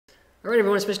All right,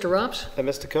 everyone, it's Mr. Rops. And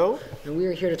Mr. Cole. And we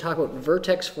are here to talk about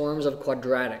vertex forms of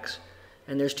quadratics.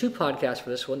 And there's two podcasts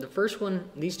for this one. The first one,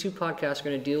 these two podcasts are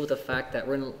going to deal with the fact that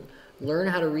we're going to learn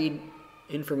how to read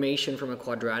information from a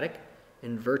quadratic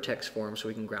in vertex form so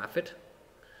we can graph it.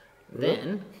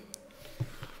 Then,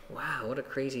 wow, what a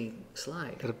crazy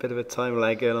slide. Got a bit of a time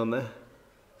lag going on there.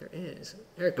 There is.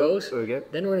 There it goes. There we go.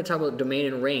 Then we're going to talk about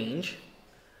domain and range.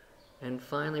 And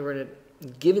finally, we're going to,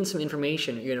 given some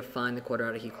information, you're going to find the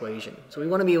quadratic equation. So we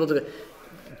want to be able to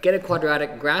get a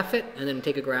quadratic, graph it, and then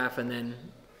take a graph and then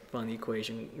find the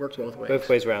equation. Works both ways. Both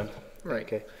ways around. Right.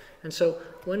 Okay. And so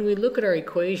when we look at our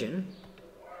equation,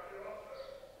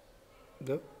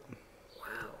 Nope.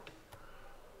 wow.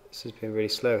 This has been really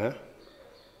slow, huh?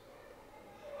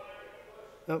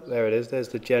 Oh, there it is. There's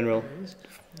the general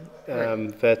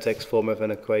vertex form of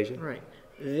an equation. Right.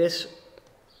 This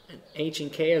h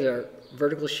and k is our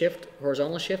vertical shift,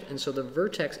 horizontal shift, and so the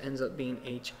vertex ends up being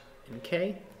h and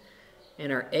k.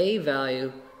 And our a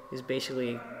value is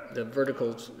basically the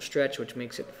vertical stretch, which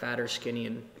makes it fat or skinny,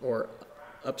 and or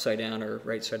upside down or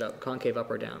right side up, concave up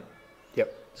or down.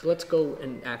 Yep. So let's go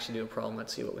and actually do a problem.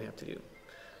 Let's see what we have to do.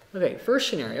 Okay, first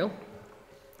scenario,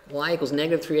 y equals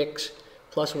negative 3x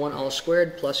plus 1 all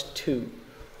squared plus 2.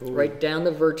 Ooh. Write down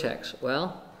the vertex.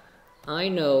 Well, I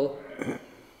know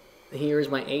here is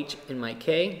my h and my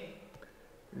k.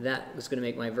 That is going to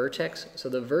make my vertex. So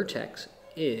the vertex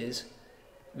is,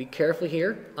 be careful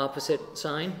here, opposite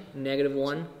sign, negative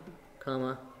 1,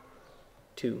 comma,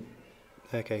 2.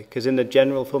 Okay, because in the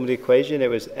general form of the equation, it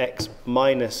was x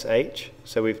minus h,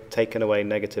 so we've taken away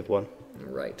negative 1.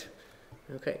 Right.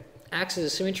 Okay. Axis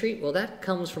of symmetry, well, that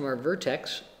comes from our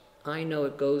vertex. I know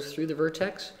it goes through the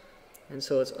vertex, and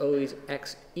so it's always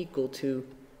x equal to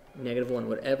negative 1.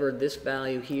 Whatever this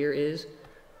value here is,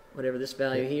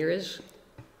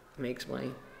 makes my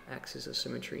axis of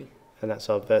symmetry. And that's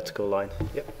our vertical line.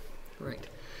 Yep. Right.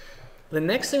 The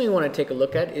next thing we want to take a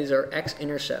look at is our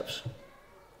x-intercepts.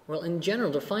 Well, in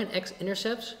general, to find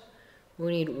x-intercepts,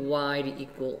 we need y to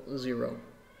equal 0.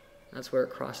 That's where it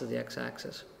crosses the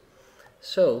x-axis.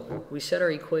 So we set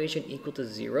our equation equal to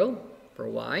 0 for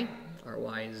y. Our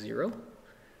y is 0.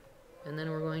 And then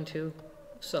we're going to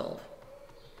solve.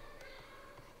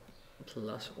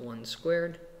 Plus 1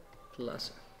 squared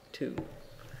plus 2.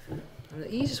 And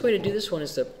the easiest way to do this one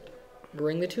is to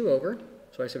bring the 2 over.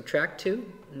 So I subtract 2.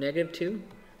 Negative 2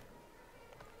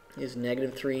 is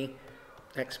negative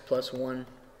 3x plus 1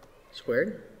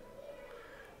 squared.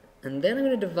 And then I'm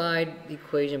going to divide the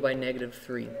equation by negative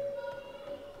 3.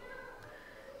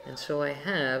 And so I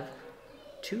have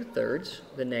 2/3,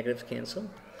 the negatives cancel,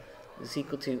 is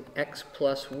equal to x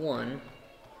plus 1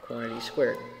 quantity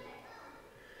squared.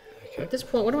 Okay. At this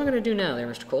point, what am I going to do now there,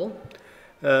 Mr. Cole?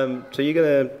 So you're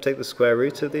going to take the square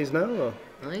root of these now? Or?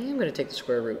 I am going to take the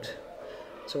square root.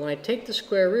 So when I take the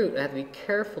square root, I have to be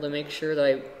careful to make sure that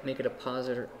I make it a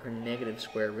positive or negative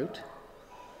square root.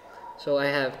 So I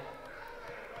have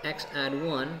x add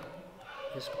 1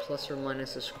 is plus or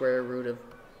minus the square root of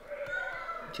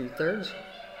 2/3.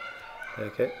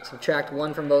 Okay. Subtract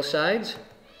 1 from both sides.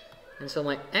 And so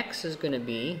my x is going to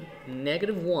be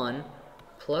negative 1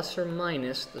 plus or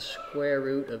minus the square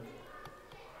root of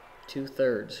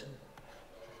 2/3.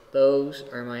 Those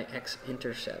are my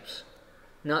x-intercepts.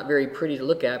 Not very pretty to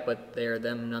look at, but they are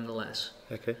them nonetheless.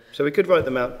 Okay. So we could write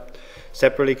them out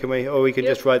separately, can we? Or we could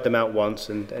Yep. just write them out once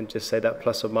and just say that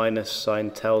plus or minus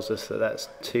sign tells us that that's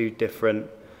two different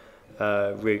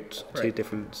roots, two Right.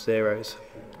 different zeros.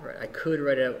 Right, I could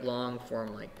write it out long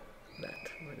form like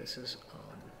that, where this is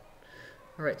on.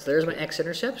 All right, so there's my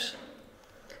x-intercepts.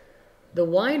 The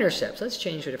y-intercepts, let's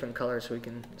change to a different color so we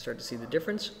can start to see the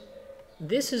difference.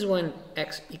 This is when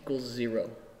x equals 0.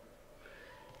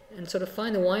 And so to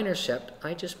find the y-intercept,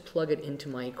 I just plug it into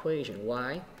my equation.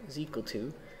 Y is equal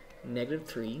to negative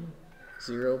 3,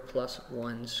 0 plus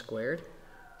 1 squared,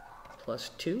 plus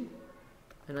 2,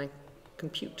 and I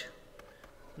compute.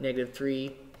 Negative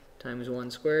 3 times 1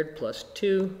 squared plus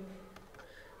 2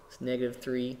 is negative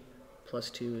 3 plus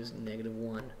 2 is negative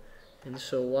 1. And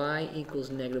so y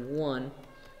equals negative 1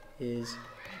 is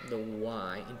the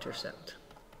y-intercept.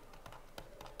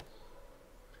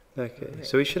 Okay,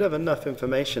 so we should have enough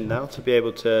information now to be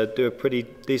able to do a pretty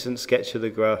decent sketch of the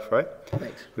graph, right?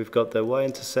 Right. We've got the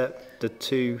y-intercept, the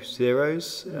two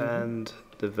zeros, and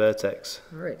the vertex.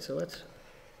 All right, so let's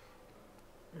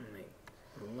make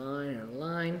a line and a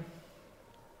line.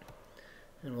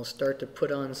 And we'll start to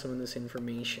put on some of this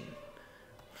information.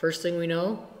 First thing we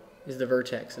know is the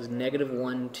vertex is negative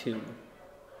 1, 2.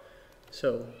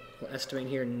 So we'll estimate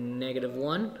here negative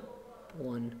 1,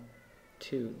 1,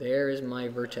 2. There is my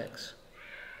vertex.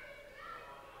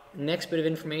 next bit of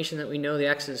information that we know the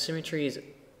axis of symmetry is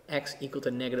x equal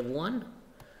to -1.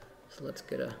 So let's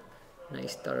get a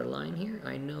nice dotted line here.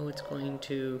 I know it's going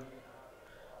to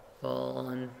fall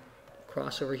on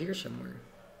cross over here somewhere.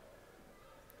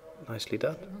 Nicely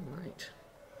done. All right.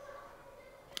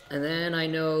 And then I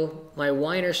know my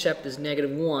y-intercept is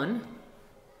 -1.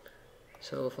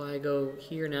 So if I go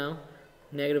here now,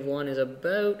 -1 is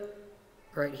about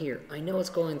right here. I know it's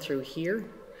going through here.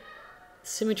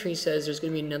 Symmetry says there's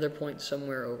going to be another point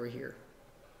somewhere over here.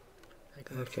 I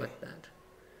can reflect that.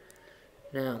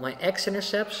 Now, my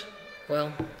x-intercepts,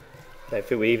 well... I don't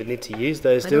think we even need to use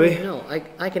those, do we? No,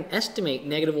 I can estimate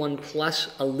 -1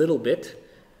 plus a little bit,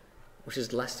 which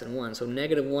is less than 1. So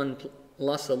 -1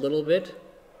 plus a little bit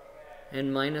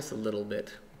and minus a little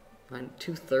bit.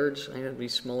 2/3, I'm going to be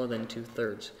smaller than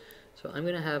 2/3. So I'm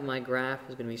going to have my graph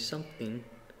is going to be something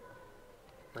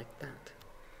like that.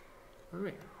 All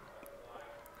right.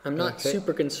 I'm not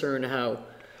super concerned how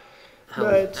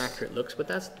accurate it looks, but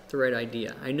that's the right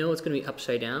idea. I know it's going to be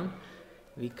upside down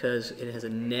because it has a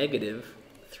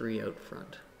 -3 out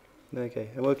front. Okay,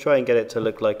 and we'll try and get it to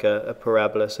look like a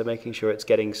parabola, so making sure it's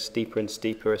getting steeper and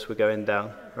steeper as we're going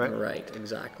down, right? Right,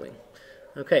 exactly.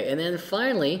 Okay, and then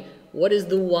finally, what is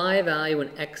the y value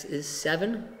when x is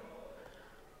 7?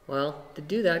 Well, to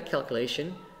do that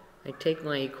calculation, I take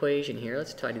my equation here.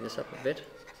 Let's tidy this up a bit.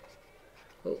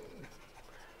 Oh,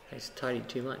 I tidied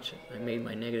too much. I made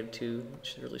my -2,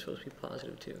 which is really supposed to be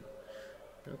 +2.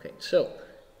 Okay, so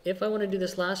if I want to do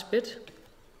this last bit,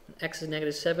 x is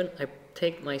 -7, I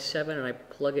take my 7 and I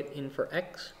plug it in for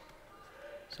x.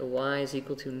 So y is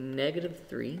equal to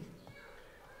 -3,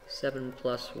 7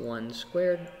 plus 1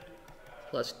 squared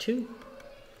plus 2.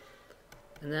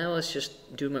 And now let's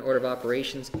just do my order of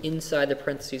operations inside the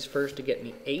parentheses first to get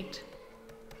me 8.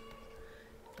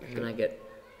 And I get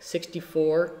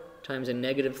 64 times a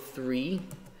 -3.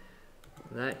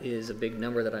 That is a big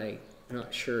number that I'm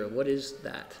not sure of. What is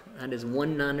that? That is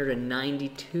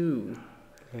 192.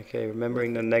 Okay,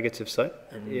 remembering the negative sign.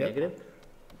 And negative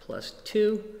plus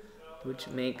 2, which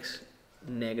makes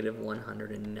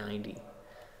 -190.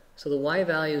 So the y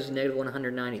value is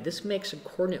 -190. This makes a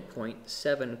coordinate point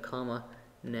 7,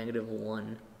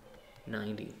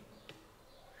 -190.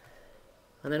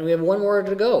 And then we have one more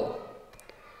to go.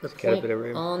 The point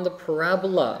on the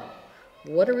parabola.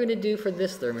 What are we going to do for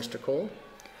this there, Mr. Cole?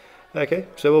 Okay,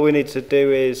 so what we need to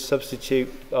do is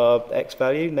substitute our x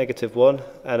value, -1,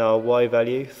 and our y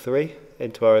value, 3,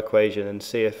 into our equation and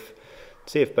see if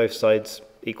both sides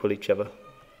equal each other.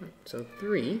 So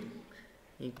 3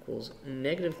 equals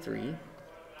 -3.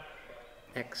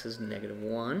 X is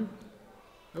 -1.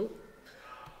 Oh,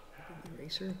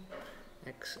 eraser.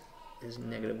 X is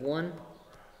 -1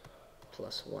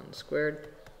 plus 1 squared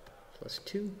plus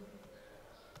 2.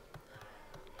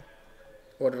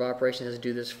 Order of operations has to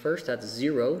do this first. That's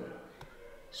 0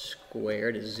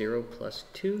 squared is 0 plus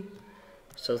 2.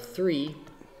 So 3,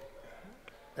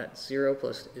 that's 0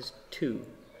 plus is 2.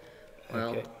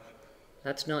 Well,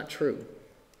 that's not true.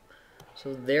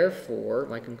 So therefore,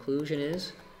 my conclusion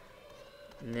is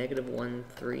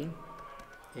 -1,3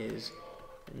 is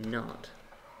not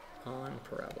on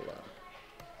parabola.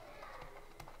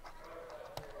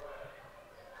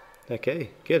 Okay,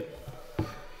 good.